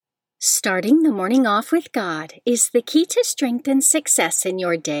Starting the morning off with God is the key to strength and success in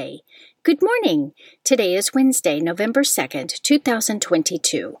your day. Good morning. Today is Wednesday, November 2nd,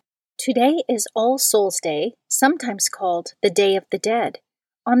 2022. Today is All Souls Day, sometimes called the Day of the Dead.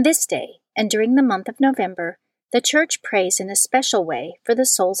 On this day, and during the month of November, the Church prays in a special way for the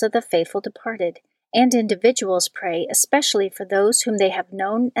souls of the faithful departed, and individuals pray especially for those whom they have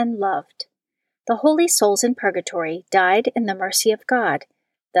known and loved. The holy souls in purgatory died in the mercy of God.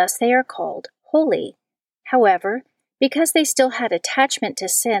 Thus they are called holy. However, because they still had attachment to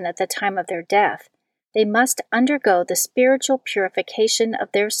sin at the time of their death, they must undergo the spiritual purification of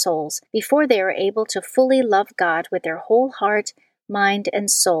their souls before they are able to fully love God with their whole heart, mind,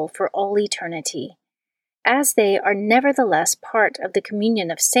 and soul for all eternity. As they are nevertheless part of the communion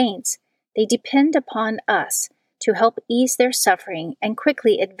of saints, they depend upon us to help ease their suffering and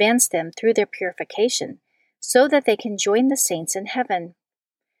quickly advance them through their purification, so that they can join the saints in heaven.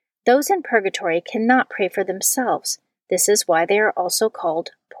 Those in purgatory cannot pray for themselves. This is why they are also called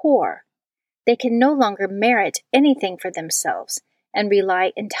poor. They can no longer merit anything for themselves and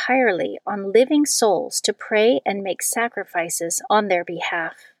rely entirely on living souls to pray and make sacrifices on their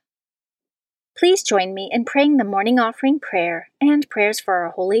behalf. Please join me in praying the morning offering prayer and prayers for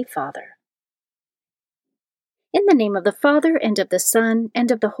our Holy Father. In the name of the Father, and of the Son, and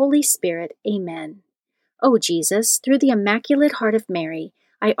of the Holy Spirit, Amen. O Jesus, through the Immaculate Heart of Mary,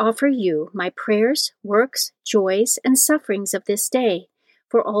 I offer you my prayers, works, joys, and sufferings of this day,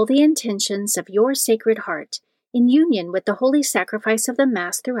 for all the intentions of your Sacred Heart, in union with the holy sacrifice of the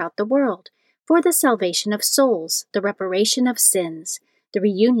Mass throughout the world, for the salvation of souls, the reparation of sins, the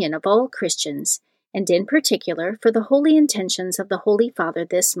reunion of all Christians, and in particular for the holy intentions of the Holy Father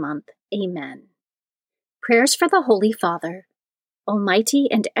this month. Amen. Prayers for the Holy Father. Almighty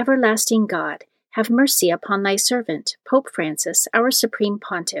and everlasting God, have mercy upon thy servant, Pope Francis, our Supreme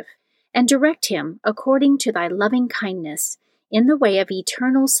Pontiff, and direct him, according to thy loving kindness, in the way of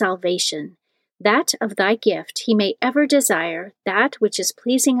eternal salvation, that of thy gift he may ever desire that which is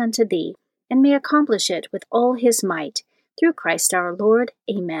pleasing unto thee, and may accomplish it with all his might, through Christ our Lord.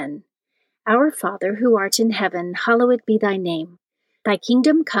 Amen. Our Father, who art in heaven, hallowed be thy name. Thy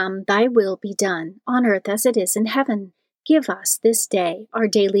kingdom come, thy will be done, on earth as it is in heaven. Give us this day our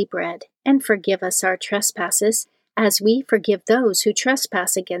daily bread, and forgive us our trespasses, as we forgive those who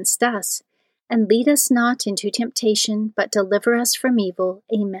trespass against us. And lead us not into temptation, but deliver us from evil.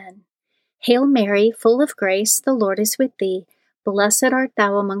 Amen. Hail Mary, full of grace, the Lord is with thee. Blessed art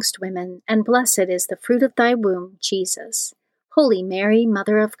thou amongst women, and blessed is the fruit of thy womb, Jesus. Holy Mary,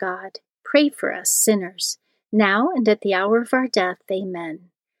 Mother of God, pray for us sinners, now and at the hour of our death. Amen.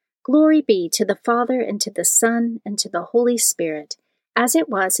 Glory be to the Father, and to the Son, and to the Holy Spirit, as it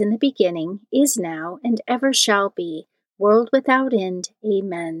was in the beginning, is now, and ever shall be, world without end.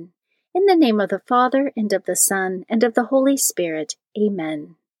 Amen. In the name of the Father, and of the Son, and of the Holy Spirit.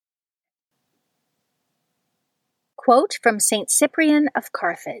 Amen. Quote from St. Cyprian of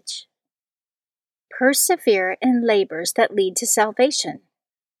Carthage. Persevere in labors that lead to salvation.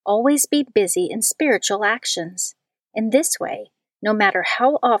 Always be busy in spiritual actions. In this way, no matter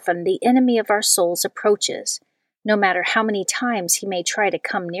how often the enemy of our souls approaches, no matter how many times he may try to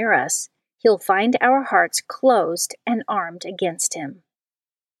come near us, he'll find our hearts closed and armed against him.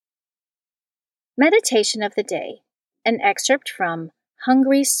 Meditation of the Day. An excerpt from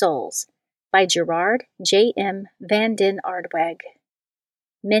Hungry Souls by Gerard J. M. van den Aardweg.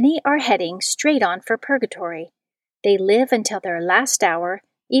 Many are heading straight on for purgatory. They live until their last hour,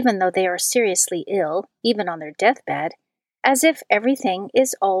 even though they are seriously ill, even on their deathbed, as if everything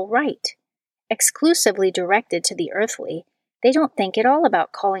is all right. Exclusively directed to the earthly, they don't think at all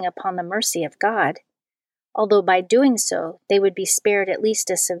about calling upon the mercy of God. Although by doing so, they would be spared at least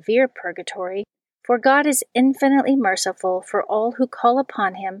a severe purgatory, for God is infinitely merciful for all who call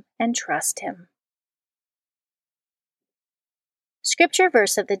upon him and trust him. Scripture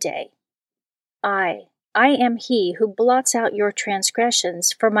verse of the day. I am he who blots out your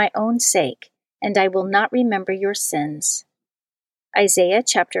transgressions for my own sake, and I will not remember your sins. Isaiah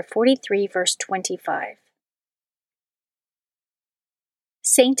chapter 43, verse 25.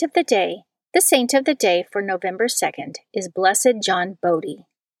 Saint of the Day. The saint of the day for November 2nd is Blessed John Bodie.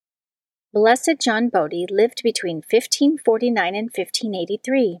 Blessed John Bodie lived between 1549 and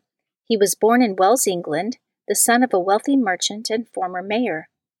 1583. He was born in Wells, England, the son of a wealthy merchant and former mayor.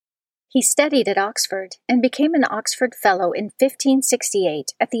 He studied at Oxford and became an Oxford Fellow in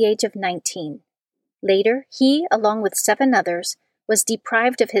 1568 at the age of 19. Later, he, along with 7 others, was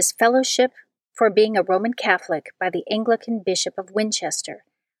deprived of his fellowship for being a Roman Catholic by the Anglican Bishop of Winchester.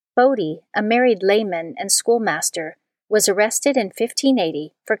 Bodie, a married layman and schoolmaster, was arrested in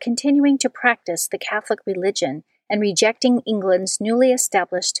 1580 for continuing to practice the Catholic religion and rejecting England's newly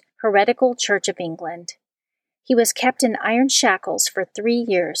established heretical Church of England. He was kept in iron shackles for 3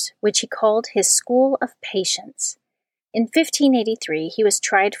 years, which he called his School of Patience. In 1583, he was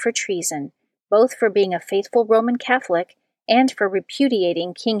tried for treason, both for being a faithful Roman Catholic and for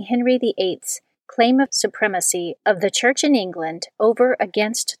repudiating King Henry VIII's claim of supremacy of the Church in England over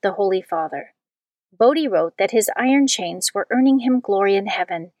against the Holy Father. Bodhi wrote that his iron chains were earning him glory in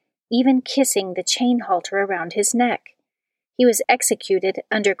heaven, even kissing the chain halter around his neck. He was executed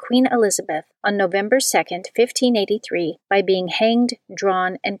under Queen Elizabeth on November 2, 1583, by being hanged,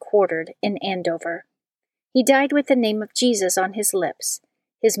 drawn, and quartered in Andover. He died with the name of Jesus on his lips.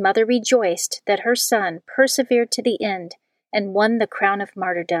 His mother rejoiced that her son persevered to the end and won the crown of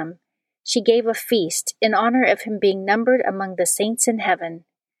martyrdom. She gave a feast in honor of him being numbered among the saints in heaven.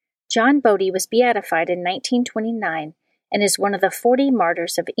 John Bodhi was beatified in 1929 and is one of the 40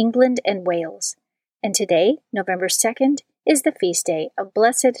 martyrs of England and Wales. And today, November 2nd, is the feast day of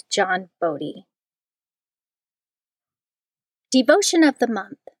Blessed John Bodhi. Devotion of the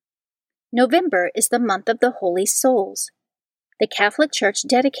Month. November is the month of the Holy Souls. The Catholic Church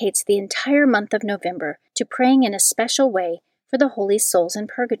dedicates the entire month of November to praying in a special way for the holy souls in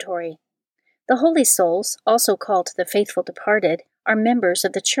purgatory. The holy souls, also called the faithful departed, are members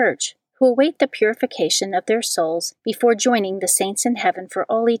of the Church who await the purification of their souls before joining the saints in heaven for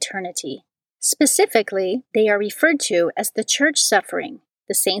all eternity. Specifically, they are referred to as the Church suffering.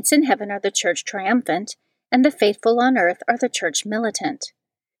 The saints in heaven are the Church triumphant, and the faithful on earth are the Church militant.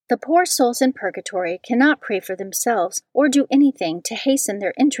 The poor souls in purgatory cannot pray for themselves or do anything to hasten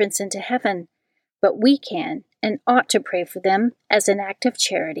their entrance into heaven, but we can and ought to pray for them as an act of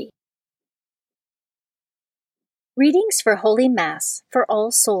charity. Readings for Holy Mass for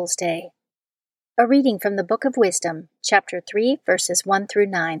All Souls Day. A reading from the Book of Wisdom, chapter 3, verses 1 through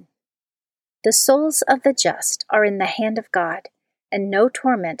 9. The souls of the just are in the hand of God, and no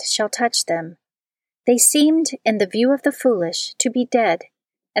torment shall touch them. They seemed, in the view of the foolish, to be dead,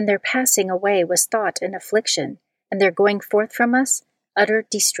 and their passing away was thought an affliction, and their going forth from us, utter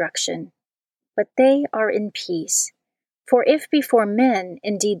destruction. But they are in peace. For if before men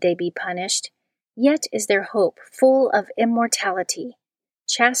indeed they be punished, yet is their hope full of immortality.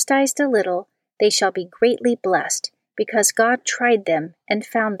 Chastised a little, they shall be greatly blessed, because God tried them and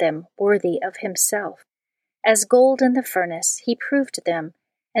found them worthy of himself. As gold in the furnace, he proved them,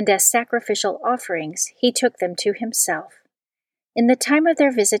 and as sacrificial offerings, he took them to himself. In the time of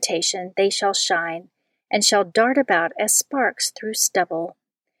their visitation they shall shine, and shall dart about as sparks through stubble.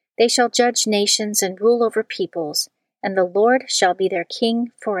 They shall judge nations and rule over peoples, and the Lord shall be their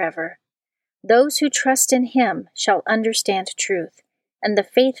king forever. Those who trust in him shall understand truth, and the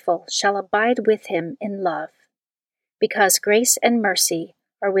faithful shall abide with him in love. Because grace and mercy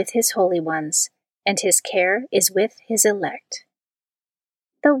are with his holy ones, and his care is with his elect.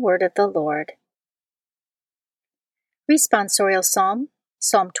 The Word of the Lord. Responsorial Psalm,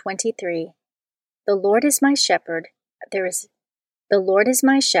 Psalm 23. The Lord is my shepherd, there is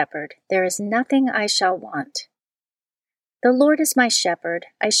nothing I shall want. The Lord is my shepherd,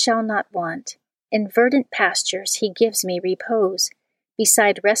 I shall not want. In verdant pastures he gives me repose.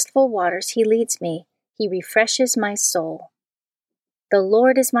 Beside restful waters he leads me, he refreshes my soul. The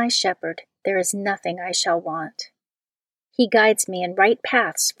Lord is my shepherd, there is nothing I shall want. He guides me in right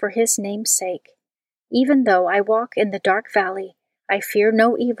paths for his name's sake. Even though I walk in the dark valley, I fear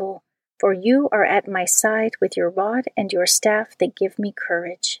no evil, for you are at my side with your rod and your staff that give me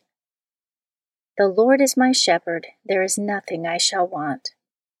courage. The Lord is my shepherd, there is nothing I shall want.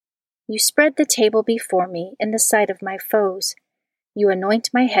 You spread the table before me in the sight of my foes. You anoint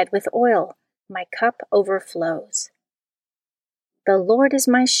my head with oil, my cup overflows. The Lord is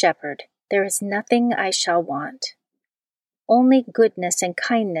my shepherd, there is nothing I shall want. Only goodness and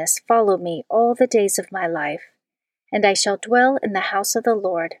kindness follow me all the days of my life, and I shall dwell in the house of the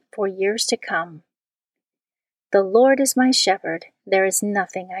Lord for years to come. The Lord is my shepherd, there is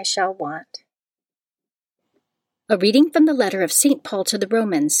nothing I shall want. A reading from the letter of St. Paul to the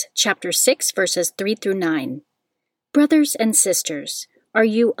Romans, chapter 6, verses 3 through 9. Brothers and sisters, are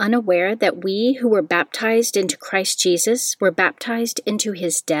you unaware that we who were baptized into Christ Jesus were baptized into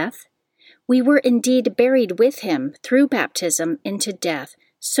his death? We were indeed buried with him through baptism into death,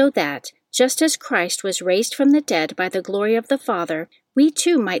 so that, just as Christ was raised from the dead by the glory of the Father, we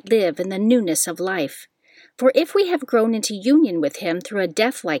too might live in the newness of life. For if we have grown into union with him through a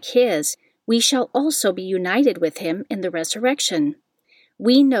death like his, we shall also be united with him in the resurrection.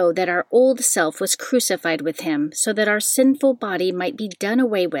 We know that our old self was crucified with him, so that our sinful body might be done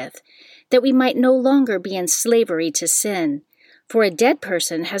away with, that we might no longer be in slavery to sin. For a dead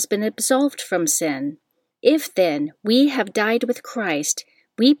person has been absolved from sin. If then we have died with Christ,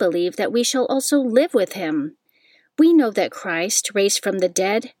 we believe that we shall also live with him. We know that Christ, raised from the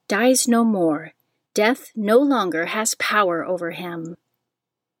dead, dies no more. Death no longer has power over him.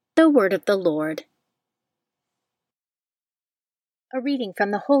 The Word of the Lord. A reading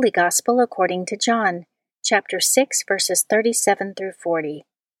from the Holy Gospel according to John, chapter 6, verses 37 through 40.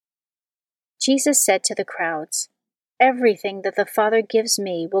 Jesus said to the crowds, "Everything that the Father gives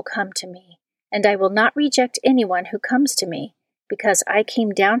me will come to me, and I will not reject anyone who comes to me, because I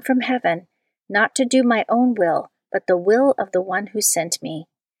came down from heaven, not to do my own will, but the will of the one who sent me.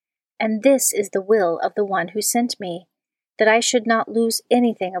 And this is the will of the one who sent me, that I should not lose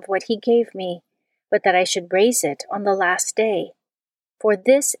anything of what he gave me, but that I should raise it on the last day. For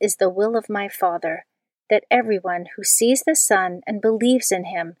this is the will of my Father, that everyone who sees the Son and believes in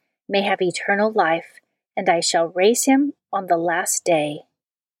him may have eternal life, and I shall raise him on the last day."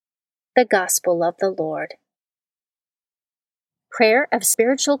 The Gospel of the Lord. Prayer of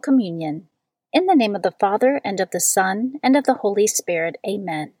Spiritual Communion. In the name of the Father, and of the Son, and of the Holy Spirit.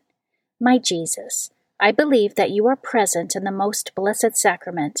 Amen. My Jesus, I believe that you are present in the most blessed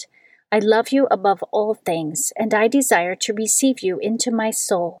sacrament. I love you above all things, and I desire to receive you into my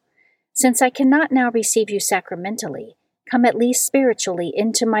soul. Since I cannot now receive you sacramentally, come at least spiritually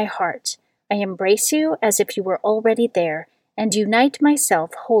into my heart. I embrace you as if you were already there, and unite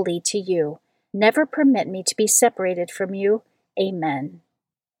myself wholly to you. Never permit me to be separated from you. Amen.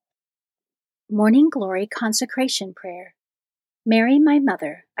 Morning Glory Consecration Prayer. Mary, my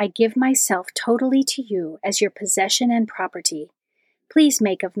Mother, I give myself totally to you as your possession and property. Please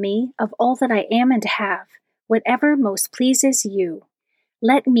make of me, of all that I am and have, whatever most pleases you.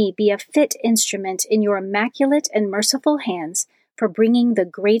 Let me be a fit instrument in your immaculate and merciful hands for bringing the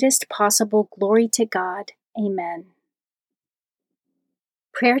greatest possible glory to God. Amen.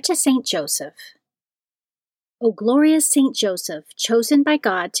 Prayer to Saint Joseph. O glorious Saint Joseph, chosen by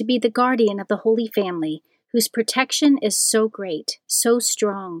God to be the guardian of the Holy Family, whose protection is so great, so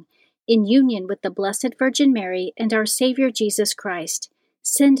strong, in union with the Blessed Virgin Mary and our Savior Jesus Christ,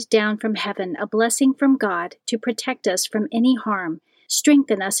 send down from heaven a blessing from God to protect us from any harm,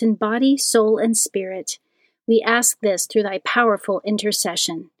 strengthen us in body, soul, and spirit. We ask this through thy powerful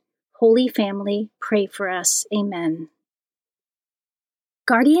intercession. Holy Family, pray for us. Amen.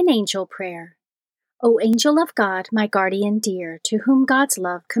 Guardian Angel Prayer. O angel of God, my guardian dear, to whom God's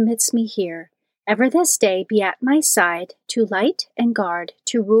love commits me here, ever this day be at my side, to light and guard,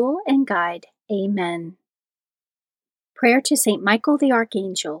 to rule and guide. Amen. Prayer to Saint Michael the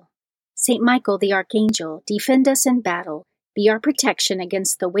Archangel. Saint Michael the Archangel, defend us in battle, be our protection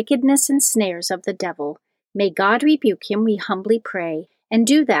against the wickedness and snares of the devil. May God rebuke him, we humbly pray, and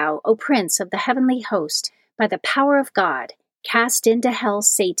do thou, O Prince of the heavenly host, by the power of God, cast into hell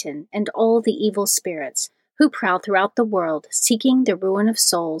Satan and all the evil spirits who prowl throughout the world, seeking the ruin of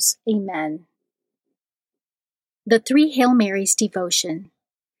souls. Amen. The Three Hail Marys Devotion.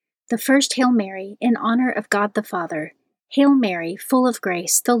 The first Hail Mary, in honor of God the Father. Hail Mary, full of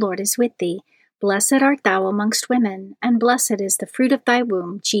grace, the Lord is with thee. Blessed art thou amongst women, and blessed is the fruit of thy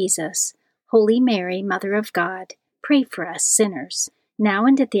womb, Jesus. Holy Mary, Mother of God, pray for us sinners, now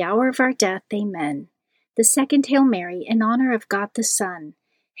and at the hour of our death. Amen. The second Hail Mary, in honor of God the Son.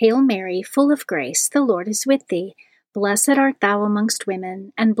 Hail Mary, full of grace, the Lord is with thee. Blessed art thou amongst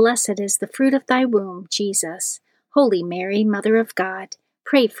women, and blessed is the fruit of thy womb, Jesus. Holy Mary, Mother of God,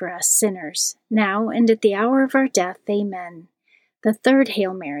 pray for us sinners, now and at the hour of our death. Amen. The third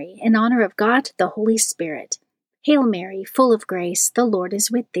Hail Mary, in honor of God the Holy Spirit. Hail Mary, full of grace, the Lord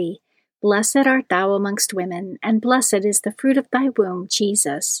is with thee. Blessed art thou amongst women, and blessed is the fruit of thy womb,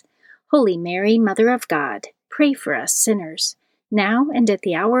 Jesus. Holy Mary, Mother of God, pray for us sinners, now and at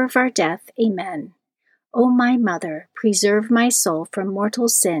the hour of our death. Amen. O my Mother, preserve my soul from mortal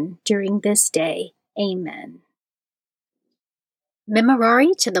sin during this day. Amen.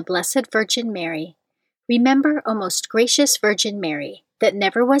 Memorare to the Blessed Virgin Mary. Remember, O most gracious Virgin Mary, that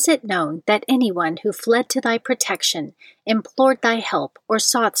never was it known that anyone who fled to thy protection, implored thy help, or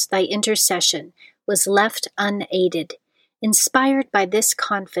sought thy intercession, was left unaided. Inspired by this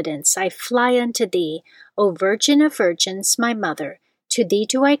confidence, I fly unto thee, O Virgin of Virgins, my Mother. To thee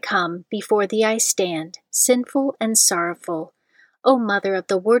do I come, before thee I stand, sinful and sorrowful. O Mother of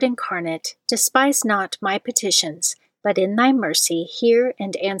the Word incarnate, despise not my petitions, but in thy mercy hear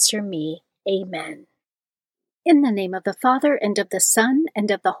and answer me. Amen. In the name of the Father, and of the Son, and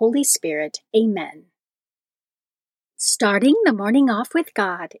of the Holy Spirit. Amen. Starting the morning off with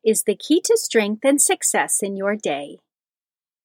God is the key to strength and success in your day.